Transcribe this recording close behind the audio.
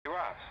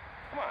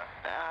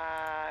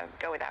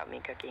go without me,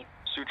 Cookie.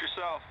 Suit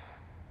yourself.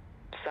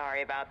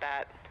 Sorry about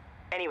that.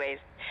 Anyways,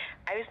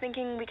 I was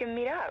thinking we can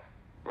meet up.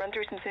 Run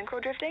through some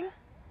synchro drifting.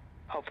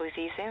 Hopefully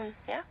see you soon,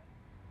 yeah?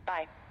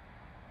 Bye.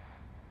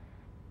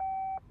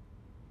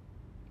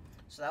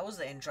 So that was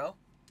the intro.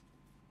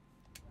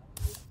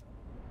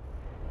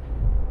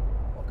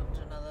 Welcome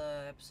to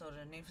another episode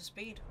of Need for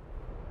Speed.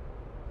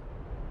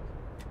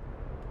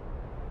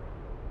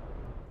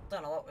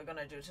 Don't know what we're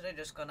gonna do today,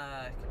 just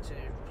gonna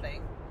continue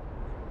playing.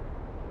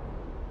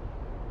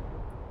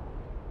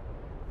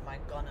 My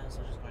gunners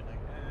are just going like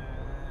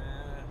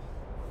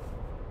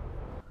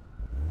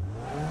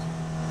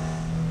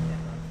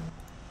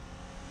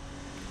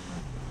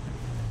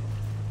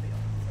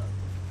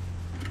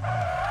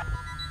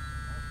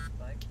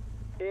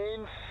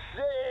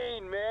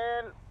Insane,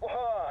 man.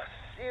 Oh,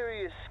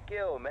 serious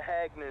skill,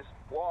 Magnus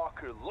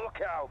Walker.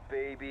 Look out,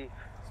 baby.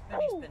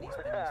 spinny.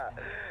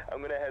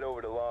 I'm gonna head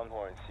over to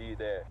Longhorn. See you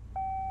there.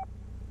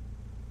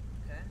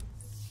 Okay.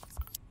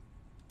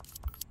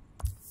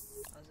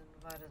 I was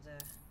invited there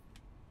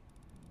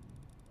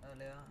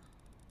earlier.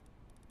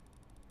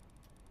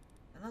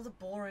 Another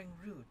boring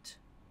route.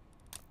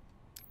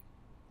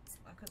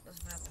 Why couldn't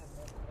this map have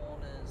more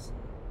corners and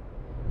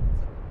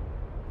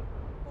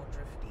more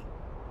drifty?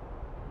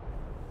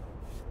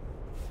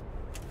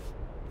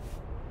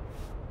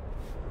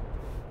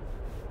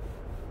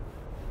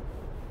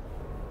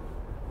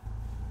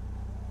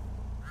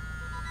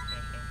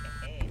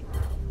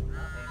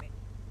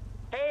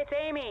 Hey, it's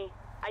Amy.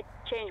 I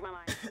changed my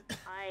mind.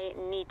 I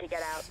need to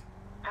get out.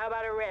 How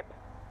about a rip?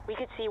 We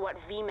could see what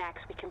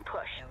VMAX we can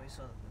push. Yeah, we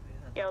saw.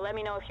 Yo, let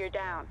me know if you're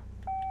down.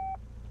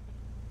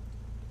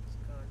 Let's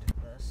go to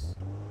this.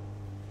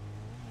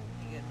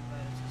 You get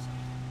invited to some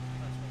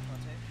personal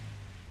party.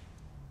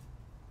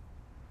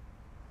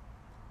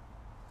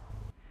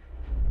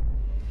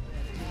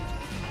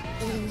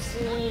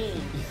 Insane!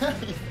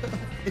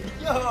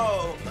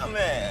 Yo, my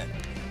man.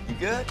 You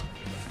good?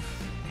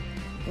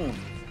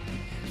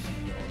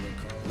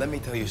 Let me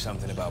tell you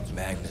something about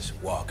Magnus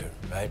Walker,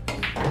 right?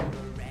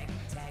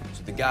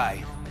 So the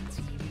guy,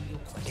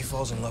 he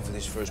falls in love with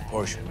his first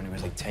Porsche when he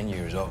was like 10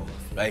 years old,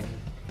 right?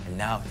 And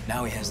now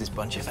he has this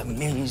bunch of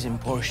amazing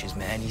Porsches,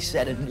 man. He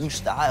set a new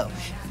style.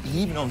 He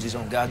even owns his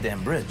own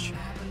goddamn bridge.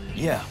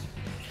 Yeah.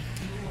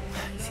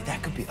 See,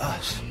 that could be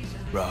us,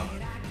 bro.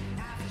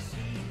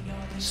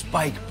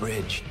 Spike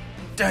Bridge.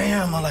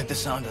 Damn, I like the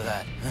sound of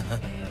that.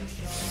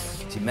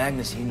 See,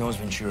 Magnus, he knows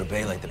Ventura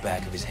Bay like the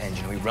back of his hand.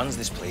 You know, he runs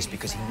this place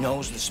because he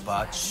knows the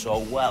spot so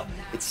well.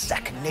 It's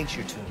second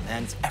nature to him,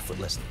 man. It's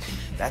effortless.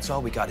 That's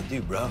all we gotta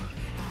do, bro.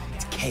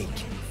 It's cake,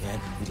 man.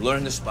 We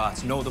learn the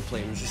spots, know the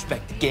players,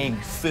 respect the game.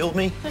 You feel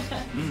me?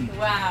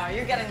 Wow,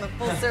 you're getting the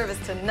full service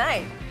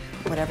tonight.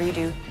 Whatever you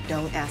do,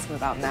 don't ask him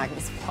about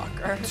Magnus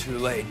Walker. Too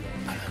late.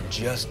 I'm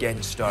just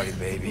getting started,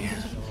 baby.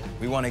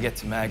 We want to get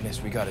to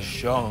Magnus. We gotta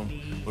show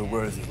him we're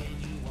worthy.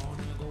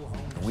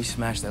 If we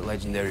smash that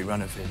legendary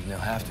run of his, they'll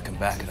have to come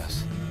back at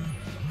us.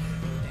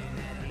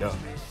 Yo,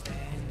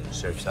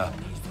 surf's up.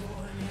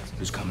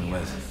 Who's coming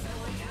with?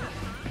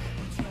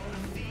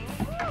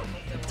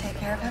 Take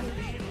care of him.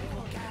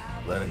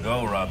 Let it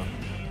go, Robin.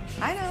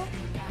 I know.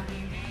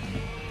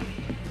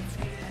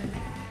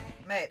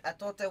 Mate, I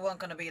thought they weren't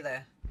gonna be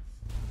there.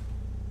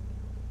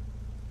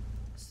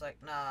 It's like,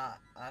 nah,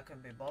 I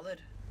couldn't be bothered.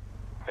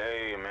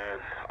 Hey, man.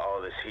 All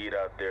this heat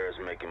out there is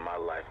making my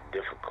life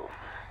difficult.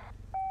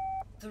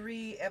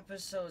 3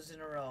 episodes in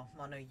a row.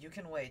 Manu, you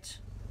can wait.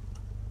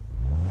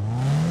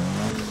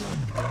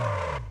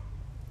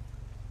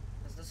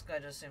 Cause this guy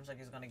just seems like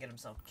he's gonna get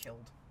himself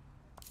killed.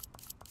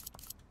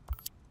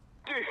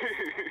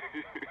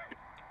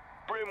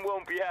 Brim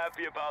won't be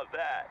happy about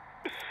that.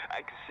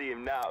 I can see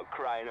him now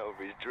crying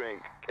over his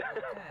drink. Okay,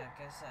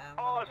 I guess I'm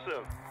gonna Awesome. go to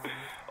the morning.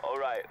 All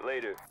right,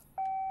 later.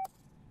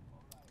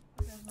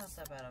 Okay, it's not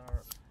that bad of a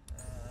route.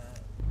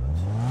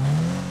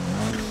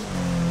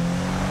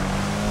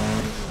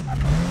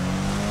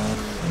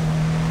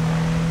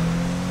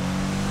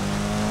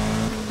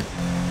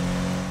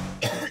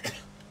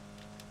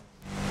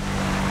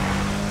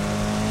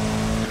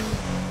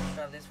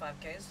 Drive these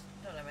 5Ks.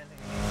 Don't have anything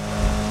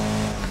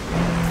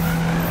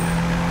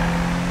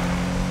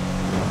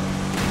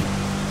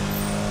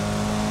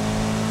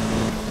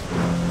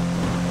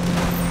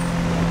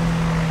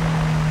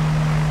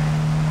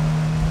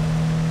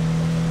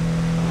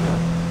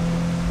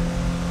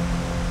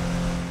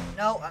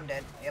No, I'm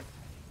dead. Yep.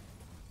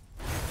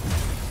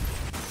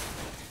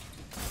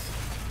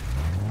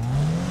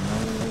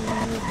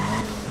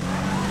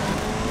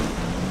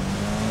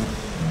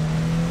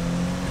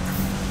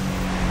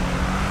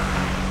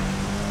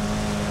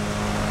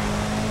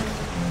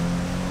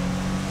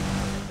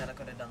 That I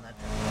could have done that.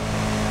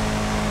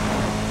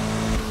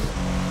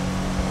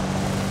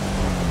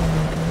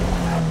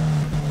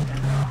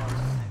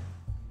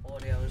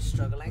 Audio is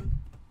struggling.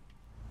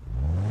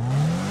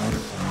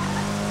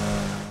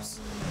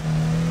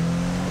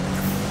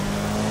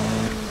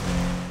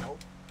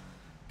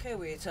 Okay,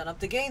 we turn up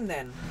the gain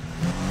then.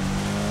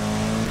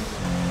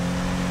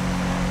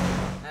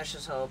 Let's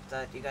just hope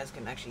that you guys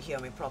can actually hear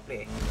me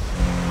properly.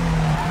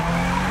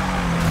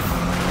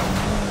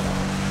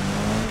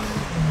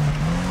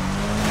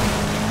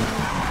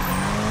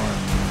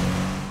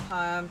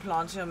 Hi, I'm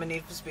Planty. I'm a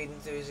Need for Speed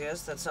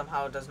enthusiast that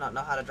somehow does not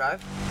know how to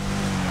drive.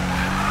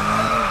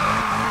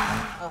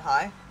 Oh,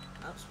 hi.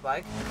 Oh,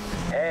 Spike.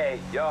 Hey,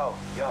 yo.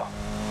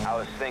 I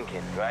was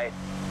thinking, right?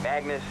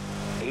 Magnus,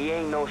 he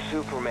ain't no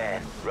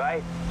Superman,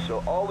 right?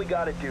 So all we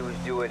gotta do is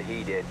do what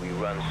he did. We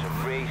run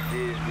some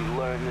races, we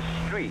learn the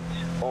streets.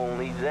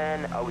 Only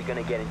then are we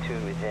gonna get in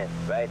tune with him,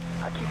 right?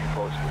 I'll keep you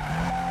posted.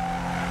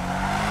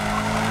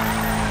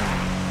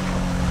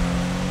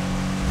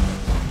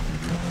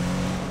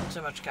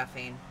 Too much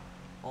caffeine.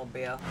 Or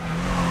beer.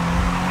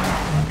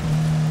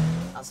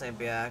 I'll say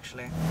beer,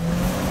 actually.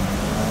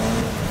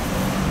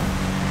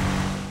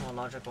 More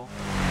logical.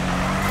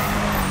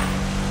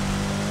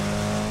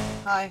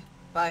 Hi.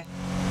 Bye.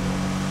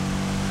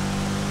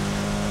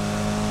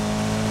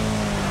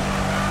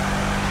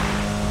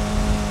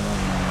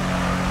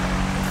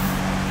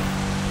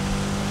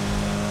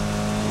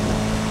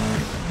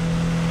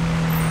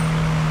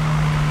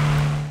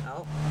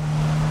 Oh.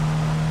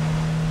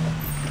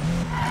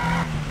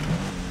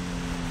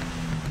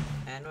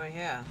 And we're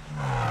here.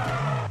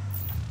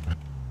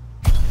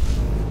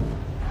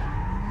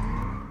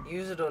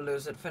 Use it or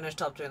lose it. Finish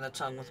top 2 in the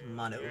tongue with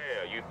Manu.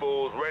 Yeah, you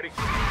fools ready?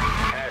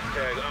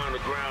 Hashtag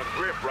underground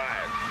drift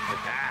ride.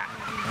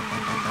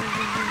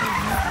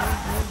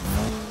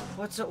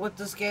 What's up with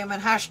this game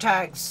and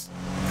hashtags?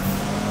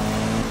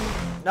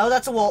 No,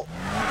 that's a wall.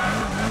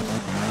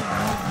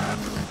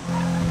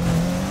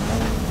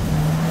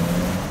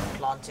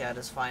 Planty at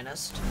his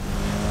finest.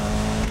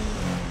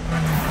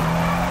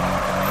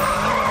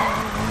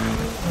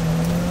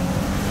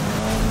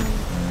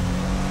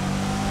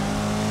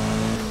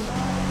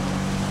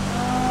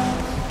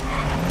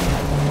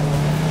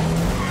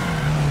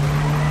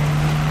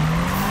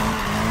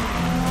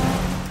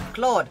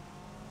 Claude.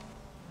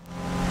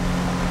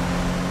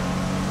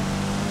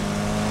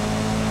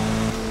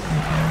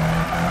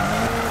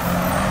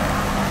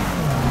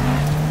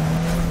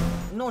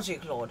 Naughty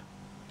Claude.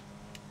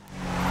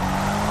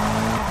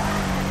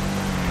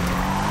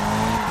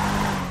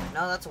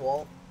 No, that's a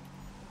wall.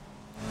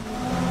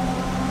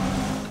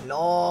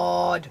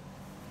 Claude.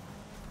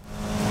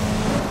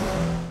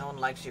 No one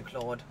likes you,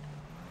 Claude.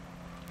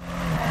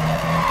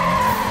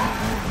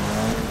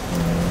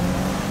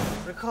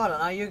 Ricardo,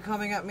 are you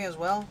coming at me as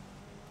well?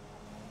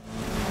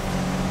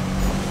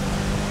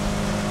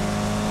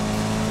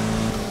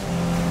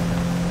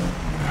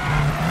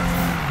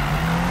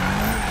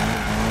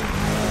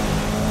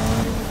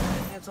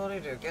 That's all you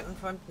do. Get in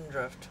front and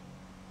drift.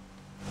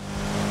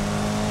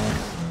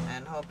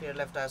 And hope your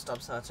left eye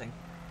stops hurting.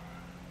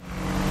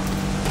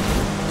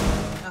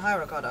 Oh, hi,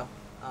 Ricardo.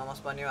 I almost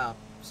spun you out.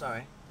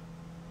 Sorry.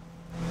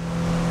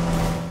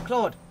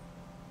 Claude!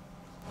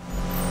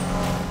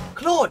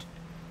 Claude!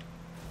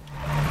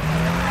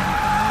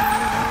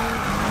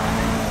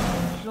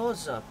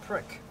 Claude's a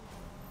prick.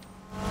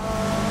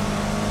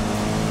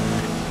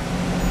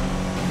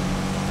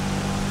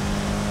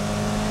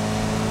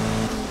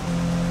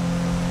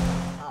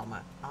 Oh, my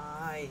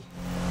eye.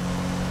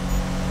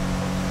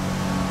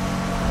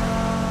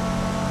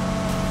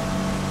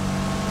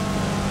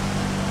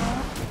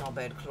 Not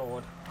bad,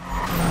 Claude.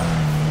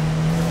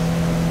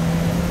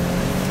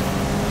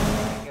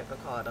 Get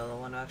Ricardo, the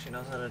one who actually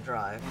knows how to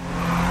drive.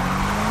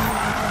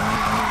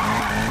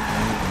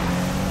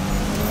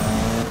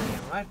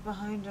 Right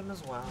behind him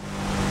as well.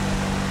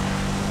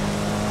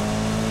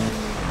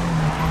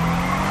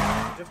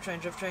 Drift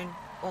train.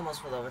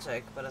 Almost full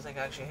overtake, but I think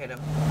I actually hit him.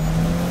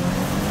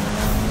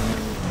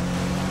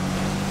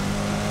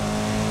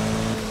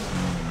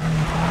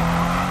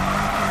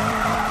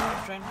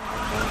 Drift train.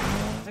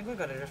 I think we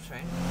got a drift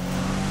train.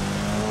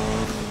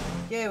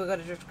 Yeah, we got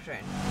a drift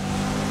train.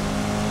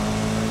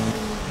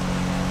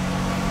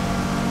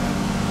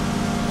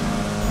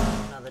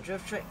 Another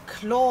drift train.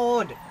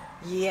 Claude!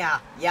 Yeah.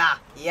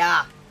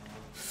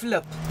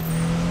 Flip.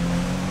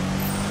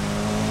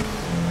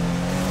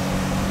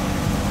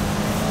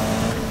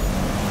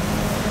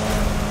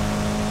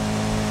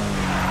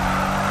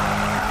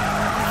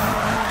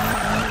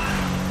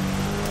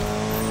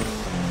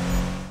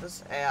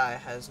 This AI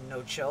has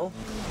no chill.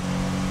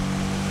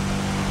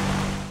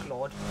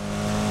 Claude.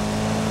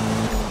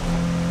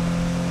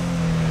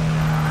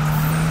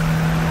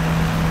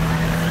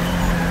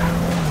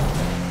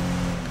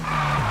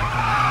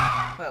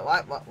 Wait,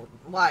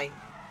 why?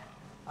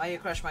 Why you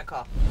crash my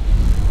car?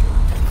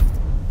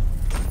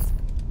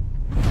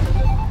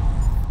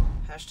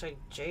 Hashtag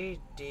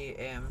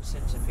JDM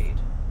centipede.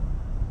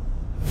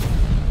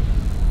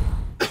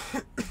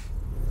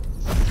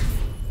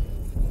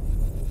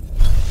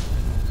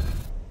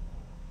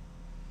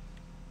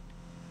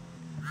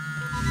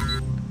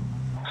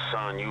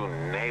 Son, you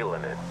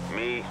nailing it.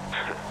 Me?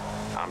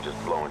 I'm just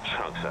blowing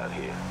chunks out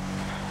here.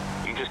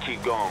 You just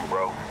keep going,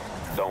 bro.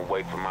 Don't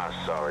wait for my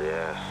sorry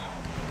ass.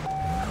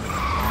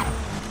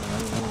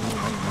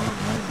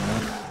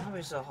 I'll be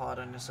be so hard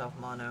on yourself,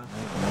 Manu.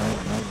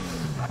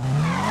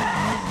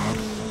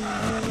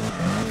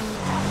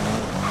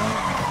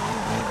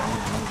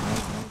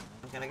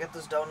 Can I get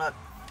this donut?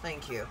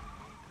 Thank you.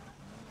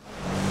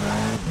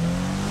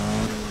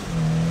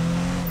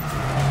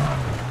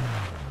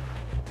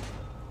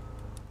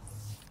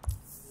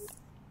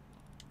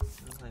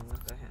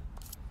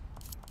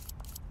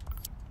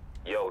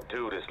 Yo,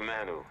 dude, it's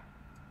Manu.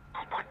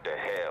 What the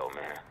hell,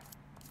 man?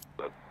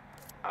 Look,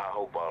 I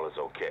hope all is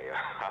okay.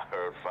 I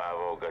heard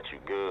 5-0 got you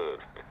good.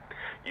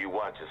 You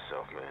watch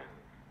yourself, man.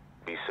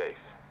 Be safe.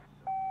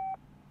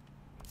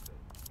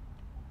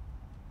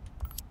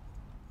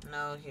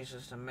 No, he's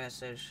just a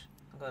message.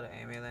 I'll go to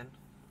Amy then.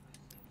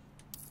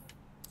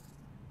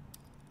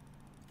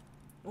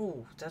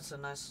 Ooh, that's a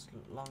nice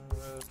long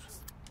route.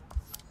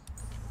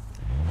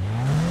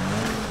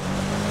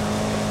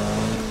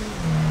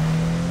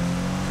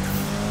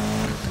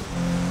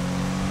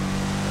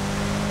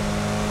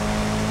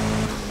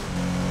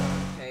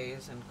 Okay,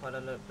 he's in quite a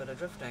little bit of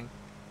drifting.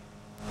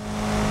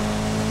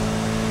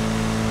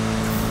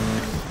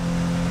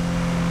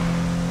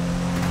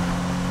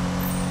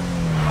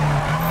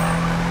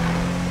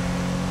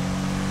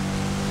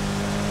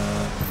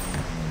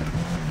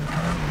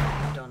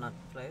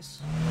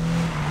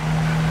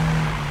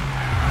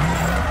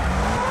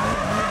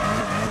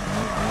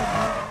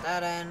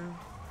 That in.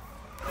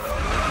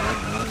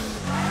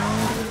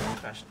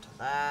 Crash into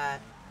that.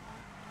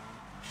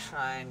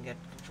 Try and get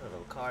control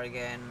of the car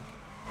again.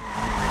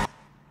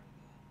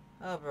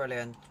 Oh,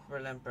 brilliant.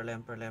 Brilliant,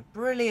 brilliant, brilliant,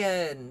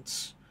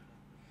 brilliant!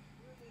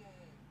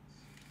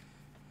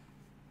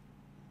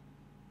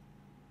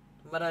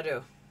 What'd I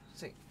do?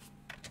 See.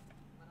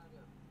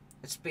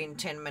 It's been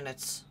 10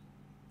 minutes.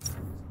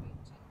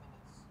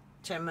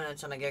 10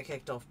 minutes and I get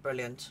kicked off.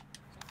 Brilliant.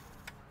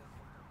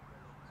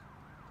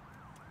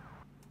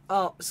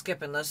 Oh,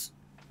 skipping this.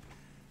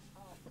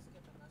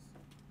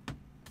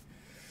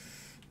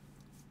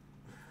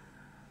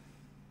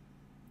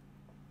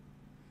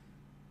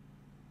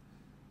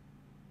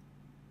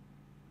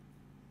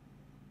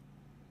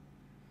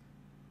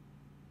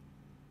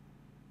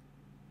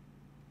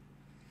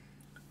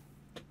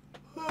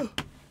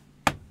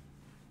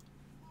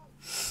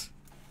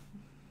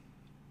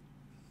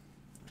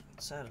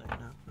 It's Saturday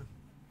now.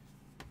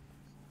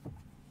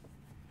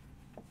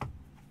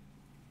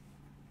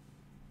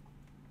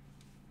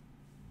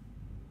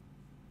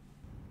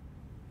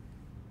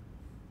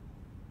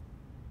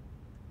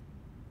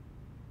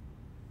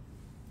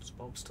 Is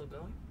Bob still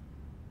going?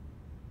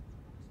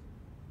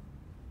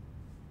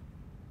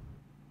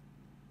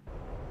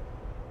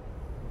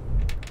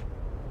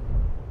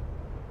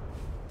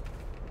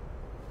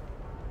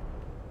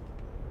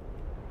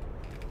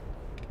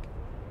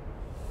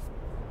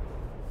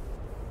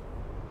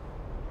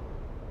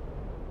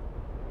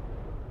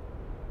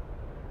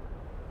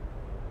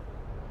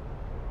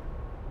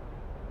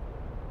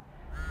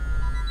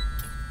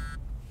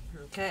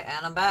 Okay,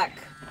 and I'm back.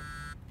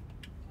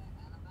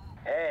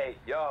 Hey,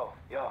 yo.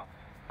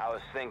 I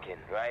was thinking,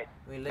 right?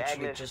 We literally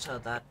Magnus, just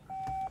heard that.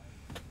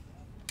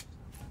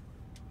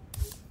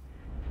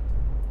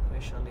 We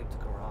shall leave the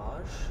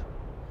garage.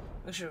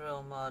 Make sure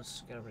real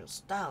mods get a real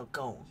style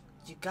going.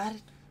 You got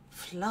it?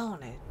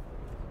 Flown it.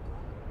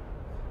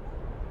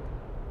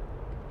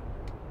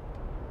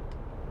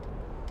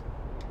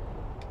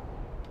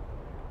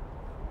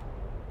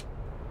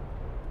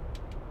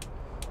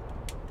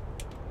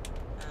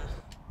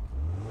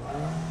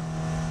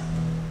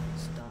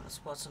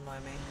 Spots annoy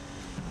me.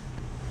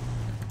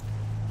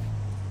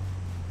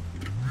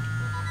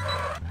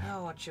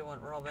 Oh, what you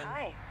want, Robin?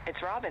 Hi,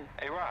 it's Robin.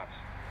 Hey, Robs.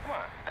 Come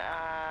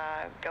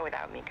on. Go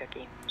without me,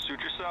 Cookie. Suit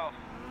yourself.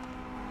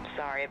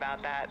 Sorry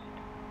about that.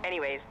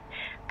 Anyways,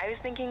 I was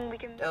thinking we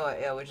can... Oh,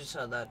 yeah, we just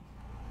heard that.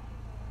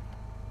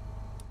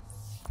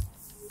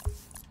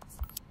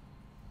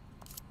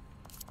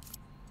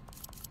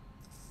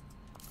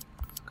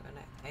 Going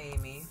to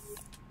Amy.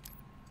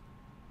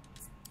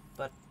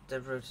 But the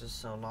route is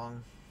so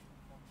long.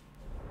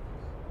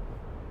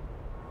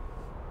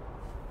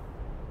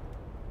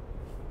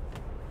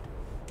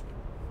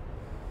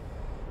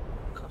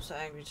 I'm so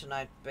angry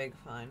tonight, big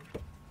fine.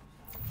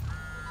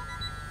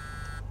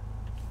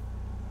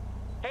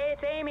 Hey,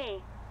 it's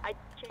Amy.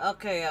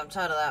 Okay, I'm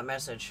tired of that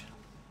message.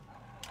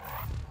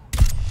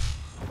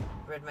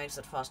 Grid makes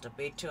it faster.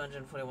 Beat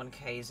 241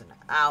 Ks an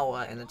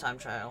hour in the time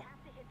trial.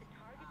 You have to hit the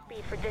target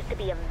speed for this to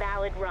be a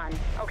valid run,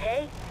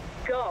 okay?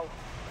 Go.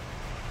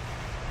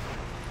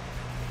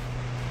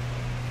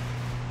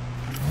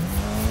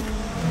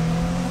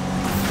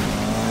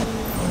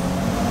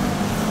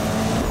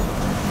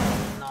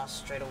 No,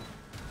 straight away.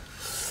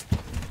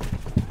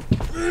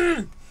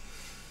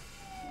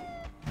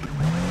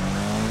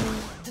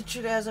 Did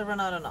you guys ever run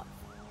out or not?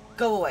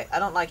 Go away. I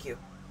don't like you.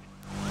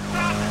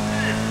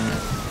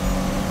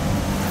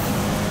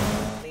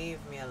 Leave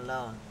me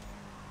alone.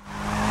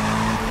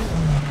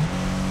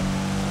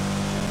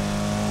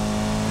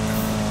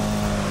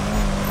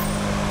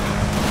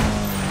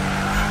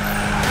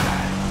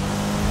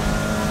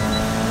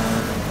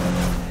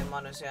 Hey,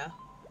 Manus, yeah?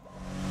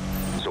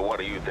 So So what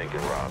are you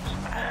thinking, Robs?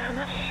 I'm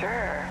not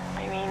sure.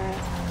 I mean,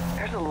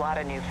 there's a lot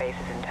of new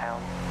faces in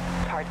town.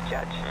 It's hard to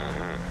judge.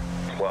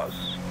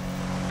 Plus,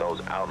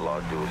 those outlaw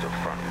dudes are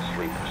front and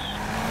sleepers.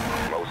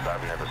 Most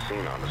I've never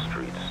seen on the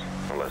streets,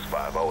 unless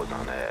 5-0 is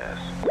on their ass.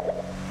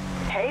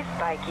 Hey,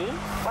 Spikey.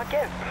 What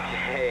gives?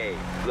 Hey,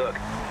 look,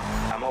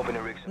 I'm hoping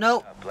to rig something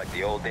Nope. up like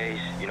the old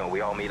days. You know, we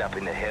all meet up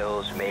in the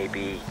hills,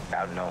 maybe,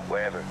 I don't know,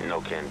 wherever.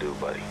 No can do,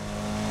 buddy.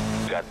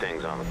 Got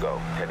things on the go.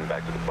 Heading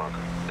back to the bunker.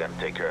 Gotta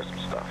take care of some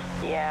stuff.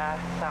 Yeah,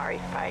 sorry,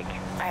 Spike.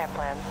 I have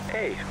plans.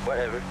 Hey,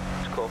 whatever.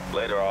 It's cool.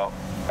 Later, all.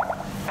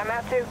 I'm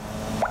out too.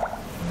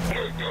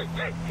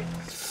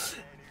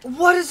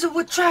 What is it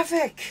with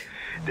traffic?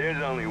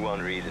 There's only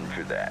one reason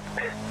for that.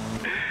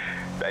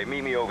 Right,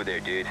 meet me over there,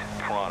 dude.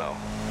 Pronto.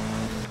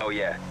 Oh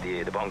yeah,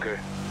 the bunker.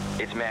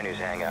 It's Manu's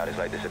hangout. It's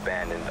like this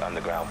abandoned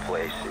underground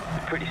place.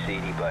 It's pretty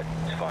seedy, but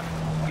it's fun.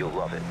 You'll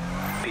love it.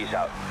 Peace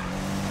out.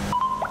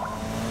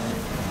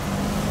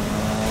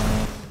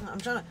 I'm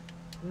trying to...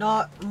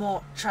 Not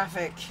more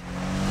traffic.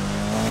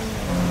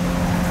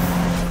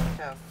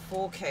 Okay, I have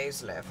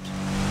 4Ks left.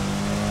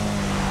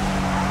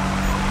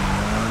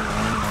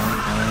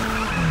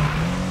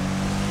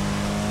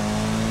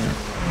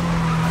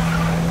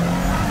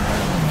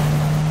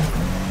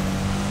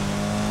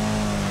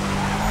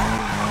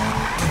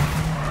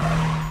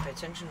 Pay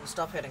attention and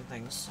stop hitting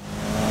things.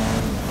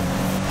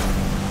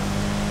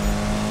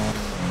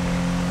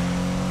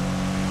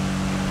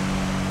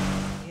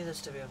 I need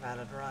this to be a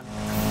valid run.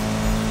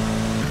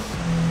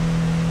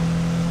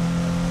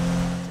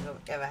 I don't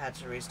think I've ever had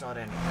to restart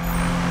any.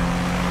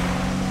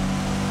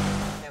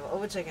 Okay, we're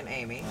overtaking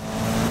Amy.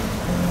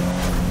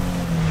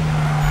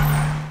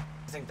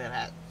 I think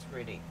that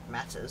really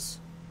matters.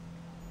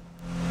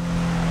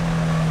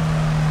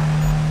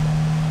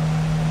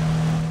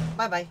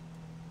 Bye bye.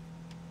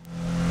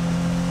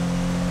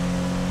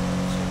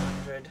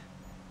 200.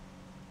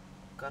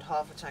 Got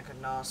half a tank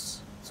of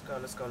NOS. Let's go,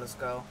 let's go, let's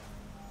go.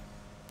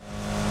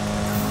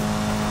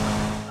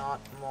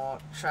 Not more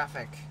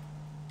traffic.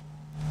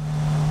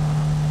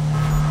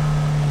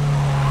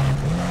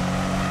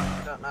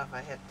 I don't know if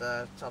I hit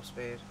the top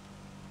speed.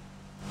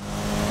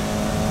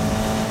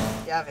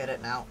 Yeah, I've hit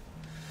it now.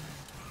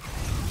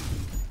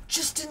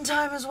 Just in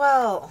time as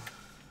well!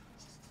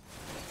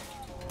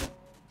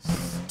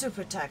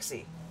 Stupid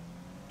taxi.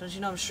 Don't you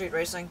know I'm street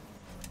racing?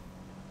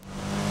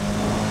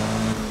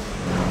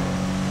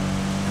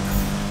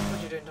 What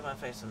are you doing to my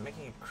face? I'm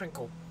making it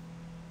crinkle.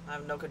 I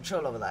have no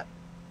control over that.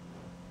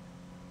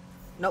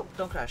 Nope,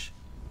 don't crash.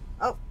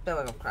 Oh, there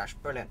we go, crash.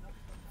 Brilliant.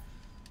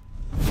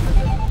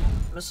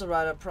 Missile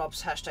Rider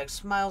props hashtag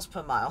smiles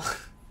per mile.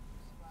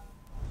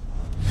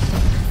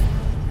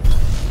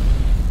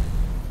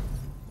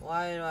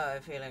 Why am I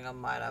feeling I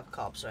might have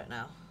cops right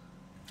now?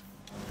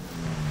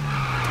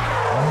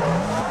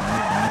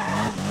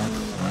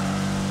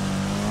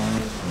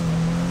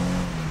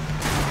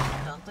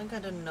 Don't think I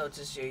didn't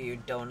notice you, you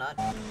donut.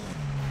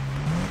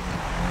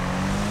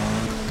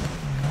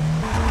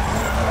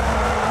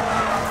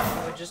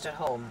 You were just at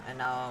home, and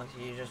now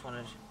you just want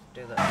to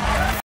do that.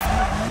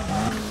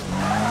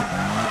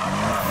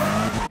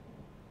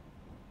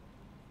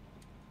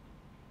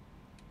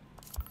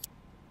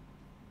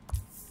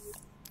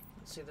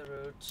 Let's see the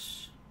route.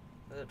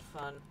 Is it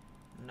fun?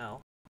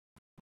 No.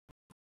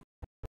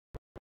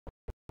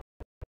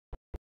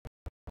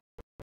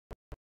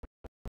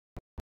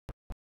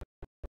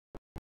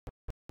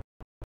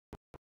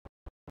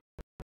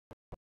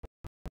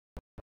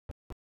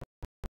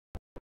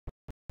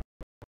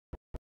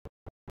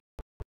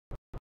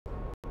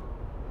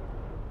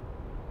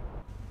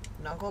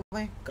 Not go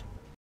away.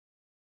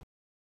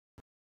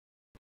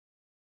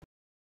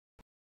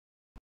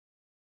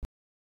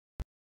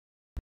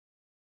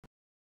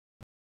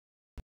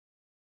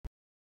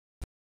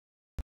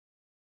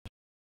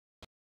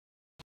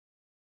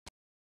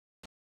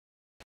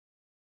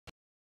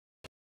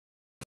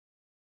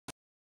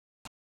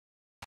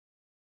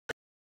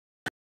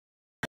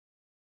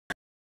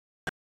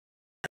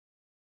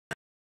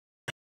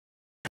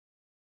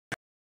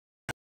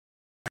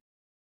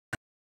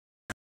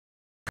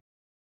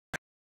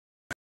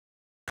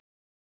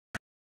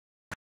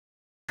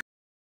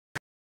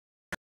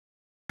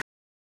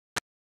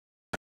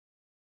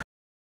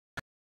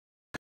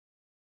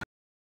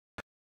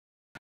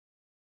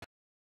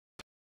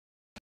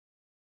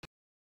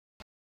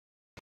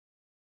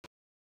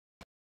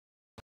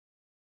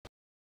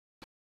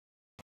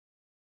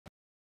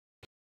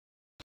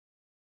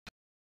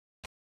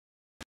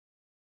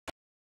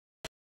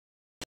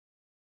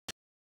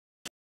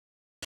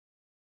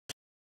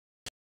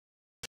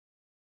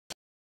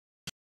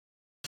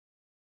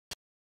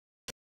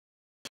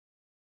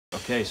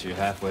 Okay, so you're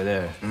halfway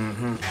there.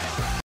 Mm-hmm.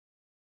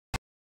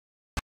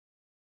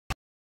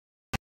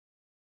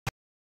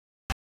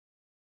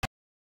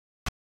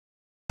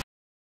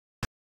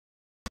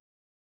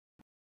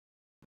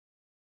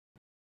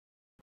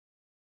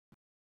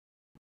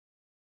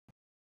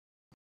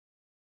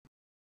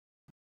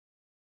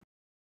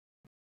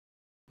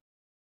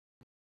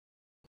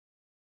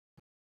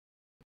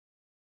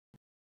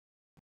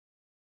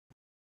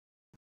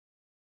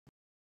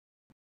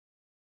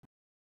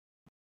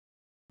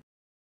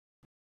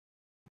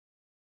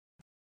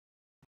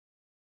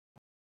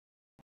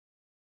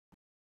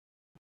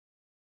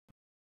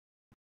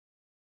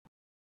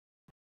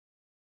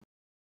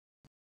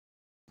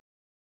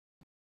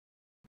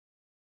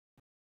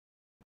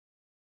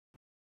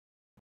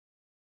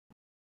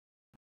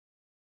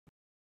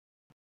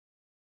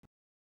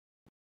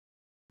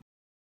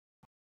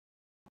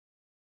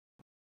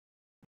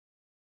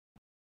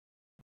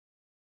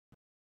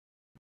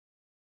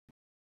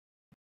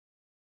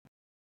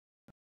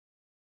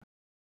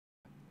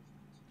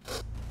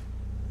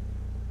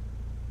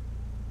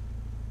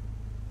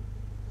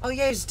 Oh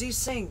yes, do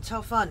sing.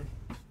 Tell fun.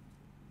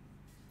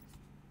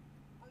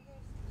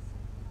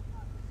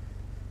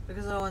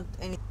 Because I don't want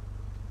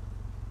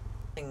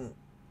anything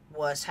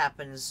worse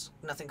happens.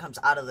 Nothing comes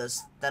out of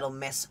this that'll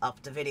mess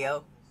up the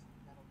video.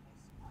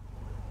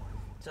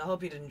 So I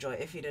hope you did enjoy.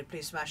 If you did,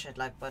 please smash that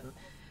like button.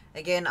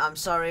 Again, I'm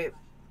sorry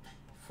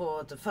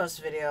for the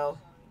first video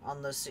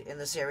on this in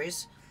the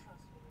series,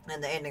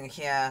 and the ending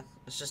here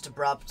is just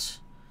abrupt.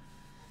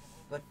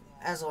 But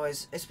as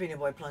always, it's been your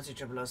boy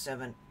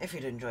Plunty007. If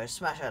you did enjoy,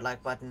 smash that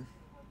like button.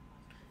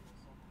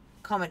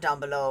 Comment down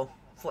below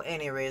for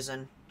any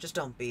reason. Just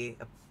don't be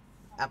an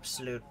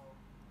absolute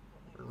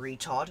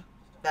retard.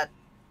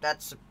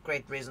 That's a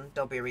great reason.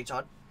 Don't be a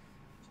retard.